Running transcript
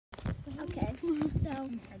No.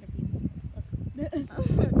 Other people.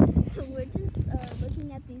 We're just looking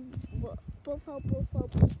at these Booful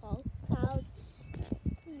clouds.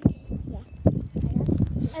 Yeah.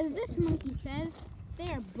 As this monkey says, they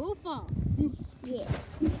are Booful. Yeah.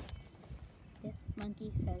 This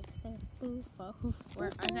monkey says they're Booful. Where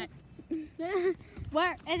is it?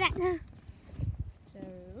 Where is it? So,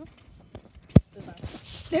 Booful.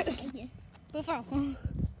 Booful.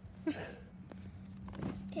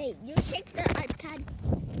 Okay, you take the iPad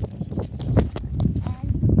and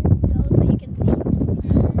go so you can see.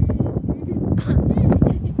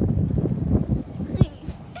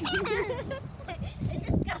 It's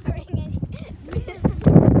just covering it.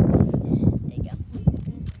 There you go.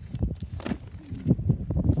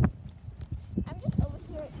 I'm just over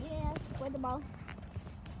here eating a with the ball.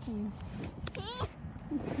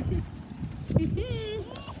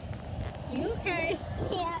 You okay?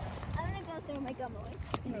 Yeah, I'm gonna go throw my gum away.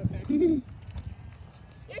 Okay.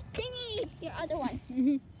 Your thingy! Your other one.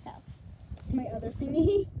 My other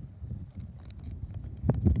thingy.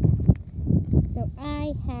 So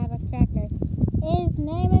I have a cracker. His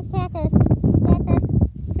name is Cracker.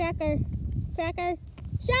 Cracker.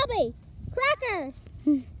 Shelby! Cracker!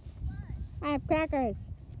 I have crackers.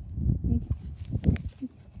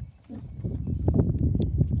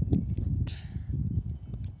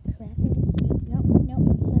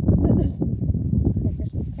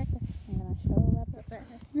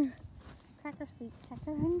 Cracker, sweet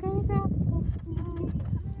cracker, I'm gonna grab.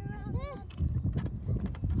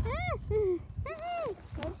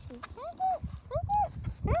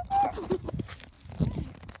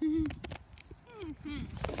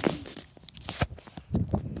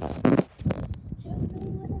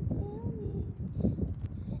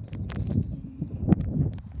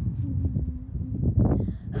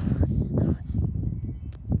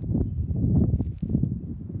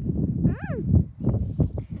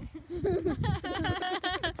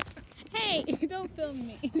 Hey, don't film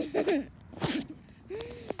me.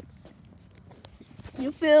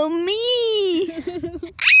 You film me!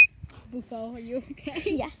 Booful, are you okay?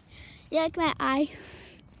 Yeah. Yeah, like my eye.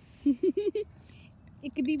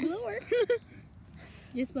 It could be bluer.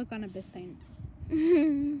 Just look on a biscuit.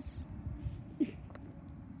 Mm-hmm.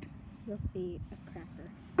 You'll see a cracker.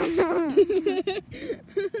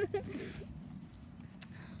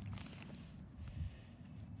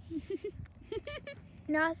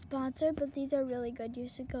 Not sponsored, but these are really good. You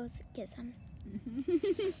should go get some.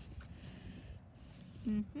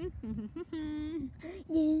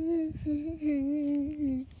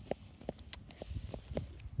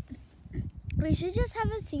 We should just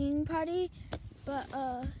have a singing party, but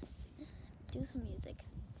do some music.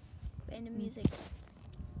 Random music.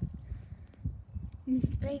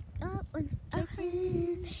 Break up with a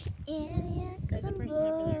friend. Yeah, There's a person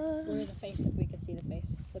over there. Blur the face if we could see the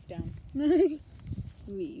face. Look down.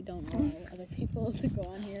 We don't allow other people to go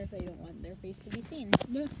on here if they don't want their face to be seen.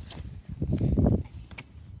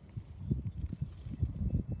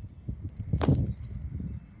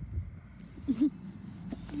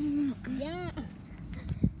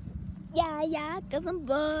 Yeah, cause I'm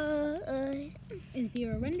bored. If you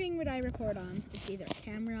were wondering what I record on, it's either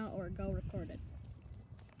camera or Go Recorded.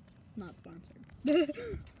 Not sponsored.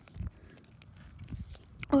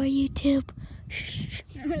 Or YouTube.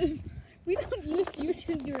 We don't use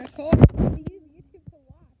YouTube to record. We use YouTube to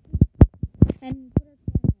watch. And put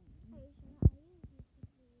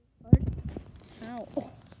our camera on.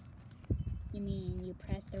 How? You mean you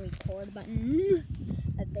press the record button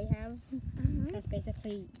that they have? Mm-hmm. That's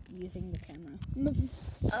basically using the camera.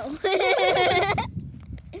 Oh.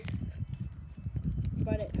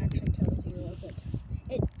 But it actually tells you a little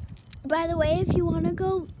bit. By the way, if you want to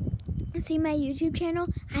go see my YouTube channel,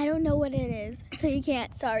 I don't know what it is, so you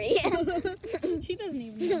can't. Sorry. She doesn't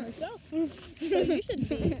even know herself. So you should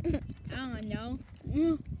be, I don't know.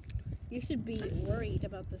 You should be worried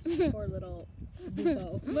about this poor little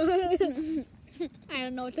Booful. I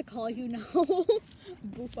don't know what to call you now.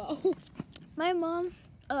 Booful. My mom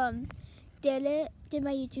did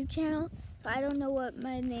my YouTube channel, but I don't know what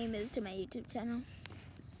my name is to my YouTube channel.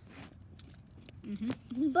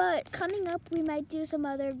 But coming up, we might do some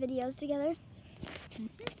other videos together.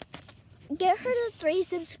 Get her to 3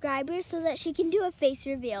 subscribers so that she can do a face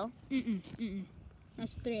reveal.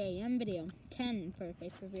 That's 3 a.m. video. 10 for a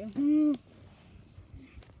face reveal.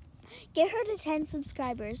 Get her to 10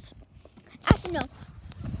 subscribers. Actually, no.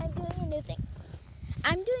 I'm doing a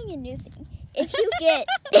new thing. If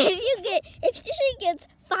she gets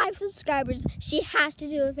 5 subscribers, she has to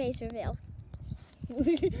do a face reveal.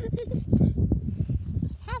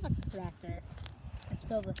 Have a cracker. It's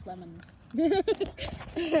filled with lemons.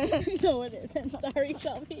 No, it isn't. Sorry,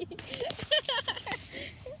 Shelby.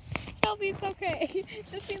 Shelby, it's okay.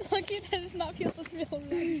 Just be lucky that it's not filled with real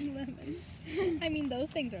lemons. I mean, those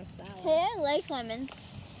things are sour. Hey, I like lemons.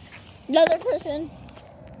 Another person.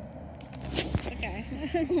 Okay.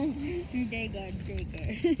 They good.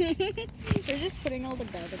 They're just putting all the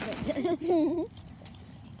garbage up there.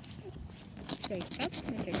 Take up,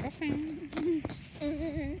 take a fan.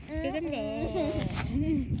 Get them go.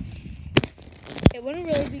 It wouldn't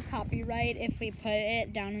really be copyright if we put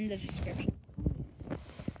it down in the description.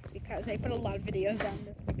 Because I put a lot of videos down in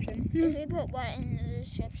the description. If we put what in the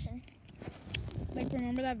description? Like,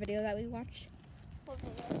 remember that video that we watched? What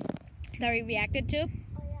video? That we reacted to?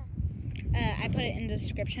 Oh, yeah. I put it in the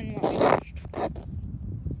description what we watched.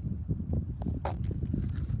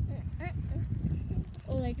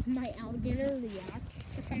 Or like my alligator reacts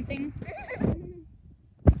to something.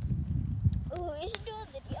 Ooh, we should do a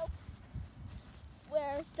video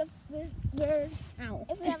where Ow.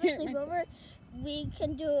 if we have a sleepover, we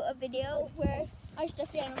can do a video where our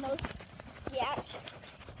stuffed animals react.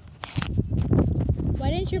 Why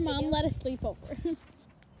didn't your mom let us sleep over?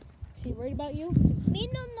 She worried about you? Me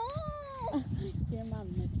no. Your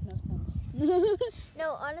mom makes no sense.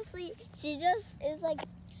 No, honestly, she just is like,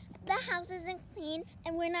 the house isn't clean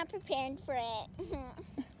and we're not prepared for it.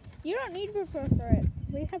 You don't need to prepare for it.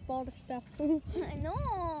 We have all the stuff. I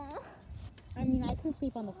know. I mean, I can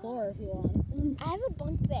sleep on the floor if you want. I have a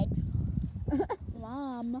bunk bed.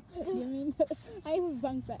 Mom, you mean I have a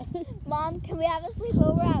bunk bed. Mom, can we have a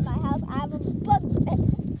sleepover at my house? I have a bunk bed.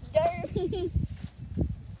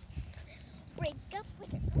 Break up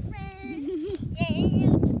with a friend. Yeah,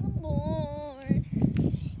 bored.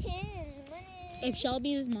 If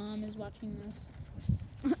Shelby's mom is watching this.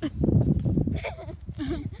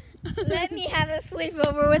 Let me have a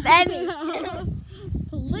sleepover with Emmy.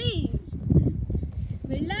 Please.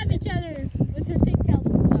 We love each other with her pigtails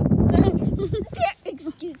and stuff.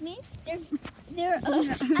 Excuse me. They're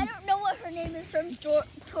I don't know what her name is from Toy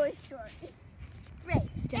Story. Ray.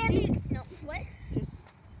 Emmy. No, what?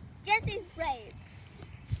 Jesse's braids.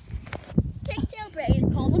 Pigtail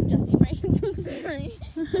braids. Call them Jessie braids.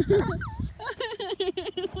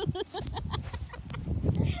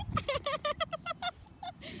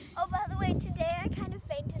 Oh, by the way, today I kind of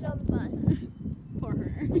fainted on the bus. Poor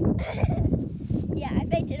her. Yeah, I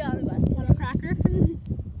fainted on the bus. Want a cracker?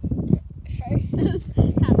 Sure.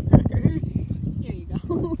 Have a cracker. Here you go.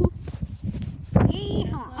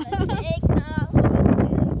 Yeehaw. Wanna take my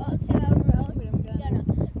horse to the hotel road. Gonna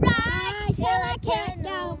ride till I can't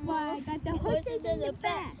no more. Got the Horses in the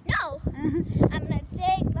back. No! I'm gonna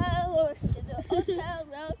take my horse to the hotel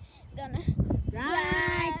road. Gonna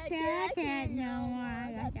Ride till I can't no more.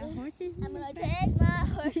 Got the horses in I'm the gonna back. take my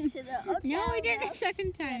horse to the hotel No, we did it road. a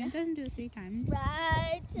second time. It doesn't do it 3 times.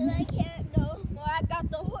 Ride till I can't no more. I got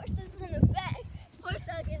the horses in the back. Horse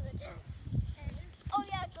dog in the back. Oh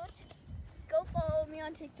yeah, go follow me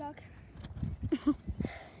on TikTok.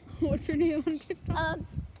 What's your name on TikTok?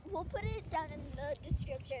 We'll put it down in the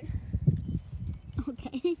description.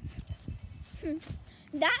 Okay.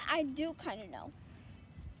 That I do kind of know.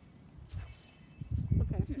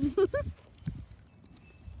 Okay.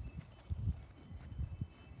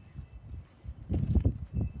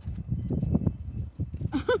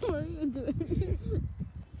 What are you doing?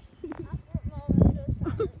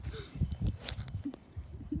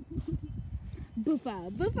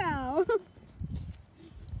 Booful, Booful.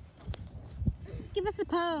 Give us a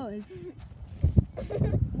pose.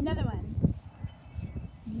 Another one.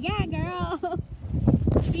 Yeah, girl.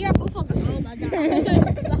 Be our Booful girl. Oh my god.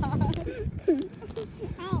 Stop.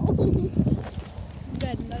 Ow.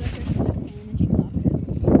 Good. Another person just came and she clapped her.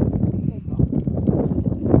 Good girl.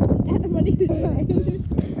 What are you doing?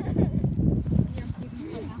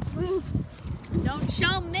 Don't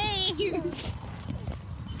show me.